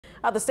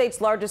The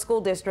state's largest school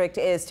district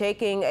is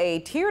taking a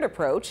tiered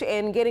approach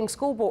in getting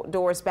school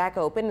doors back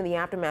open in the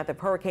aftermath of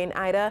Hurricane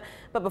Ida.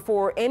 But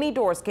before any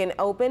doors can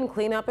open,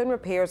 cleanup and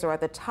repairs are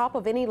at the top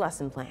of any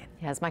lesson plan.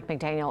 As Mike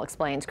McDaniel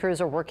explains, crews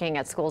are working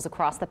at schools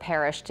across the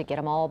parish to get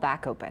them all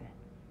back open.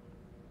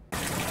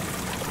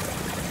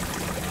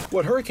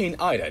 What Hurricane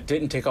Ida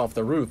didn't take off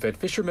the roof at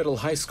Fisher Middle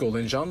High School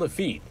in Jean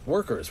Lafitte,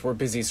 workers were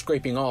busy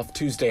scraping off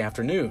Tuesday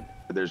afternoon.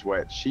 There's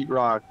wet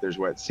sheetrock, there's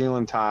wet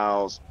ceiling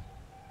tiles,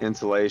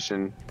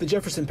 insulation. The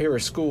Jefferson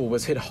Parish school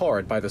was hit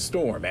hard by the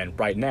storm, and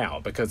right now,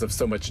 because of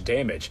so much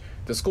damage,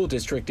 the school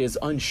district is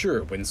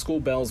unsure when school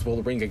bells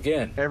will ring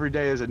again. Every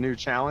day is a new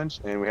challenge,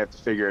 and we have to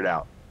figure it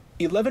out.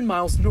 11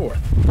 miles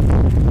north,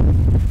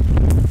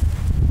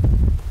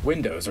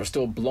 windows are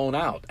still blown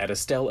out at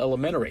Estelle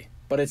Elementary,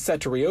 but it's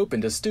set to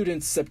reopen to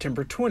students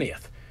September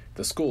 20th.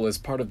 The school is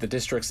part of the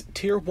district's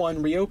Tier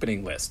 1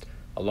 reopening list,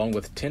 along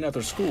with 10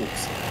 other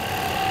schools.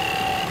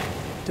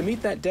 To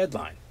meet that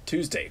deadline,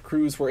 Tuesday,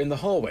 crews were in the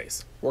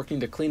hallways, working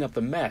to clean up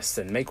the mess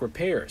and make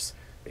repairs.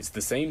 It's the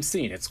same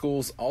scene at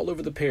schools all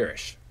over the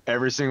parish.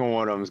 Every single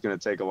one of them is going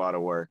to take a lot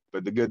of work,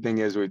 but the good thing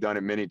is we've done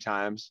it many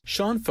times.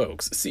 Shawn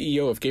Folks,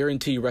 CEO of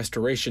Guarantee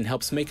Restoration,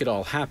 helps make it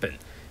all happen.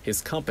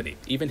 His company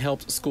even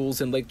helped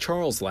schools in Lake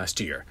Charles last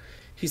year.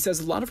 He says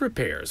a lot of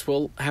repairs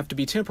will have to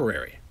be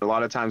temporary. A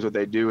lot of times what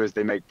they do is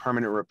they make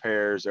permanent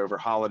repairs over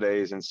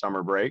holidays and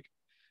summer break.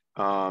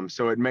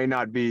 So it may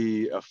not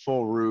be a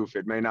full roof,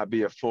 it may not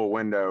be a full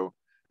window,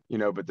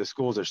 but the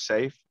schools are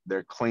safe,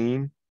 they're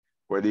clean,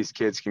 where these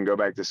kids can go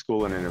back to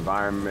school in an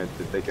environment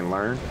that they can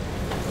learn.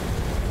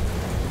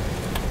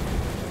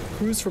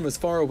 Crews from as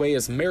far away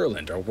as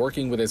Maryland are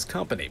working with his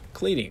company,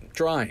 cleaning,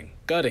 drying,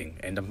 gutting,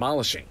 and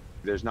demolishing.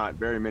 There's not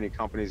very many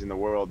companies in the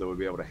world that would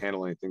be able to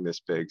handle anything this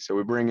big. So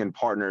we bring in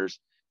partners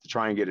to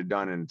try and get it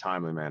done in a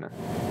timely manner.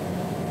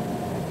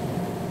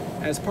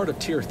 As part of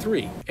Tier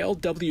 3,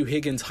 L.W.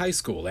 Higgins High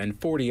School and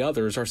 40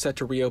 others are set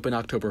to reopen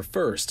October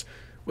 1st,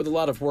 with a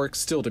lot of work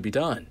still to be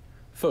done.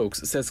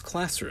 Folks says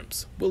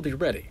classrooms will be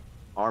ready.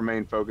 Our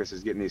main focus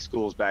is getting these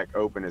schools back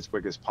open as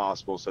quick as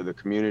possible so the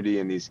community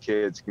and these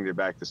kids can get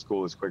back to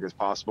school as quick as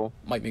possible.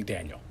 Mike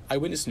McDaniel,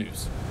 Eyewitness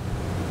News.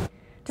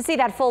 To see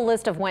that full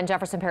list of when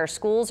Jefferson Parish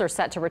schools are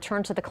set to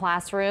return to the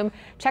classroom,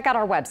 check out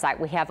our website.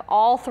 We have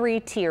all 3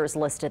 tiers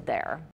listed there.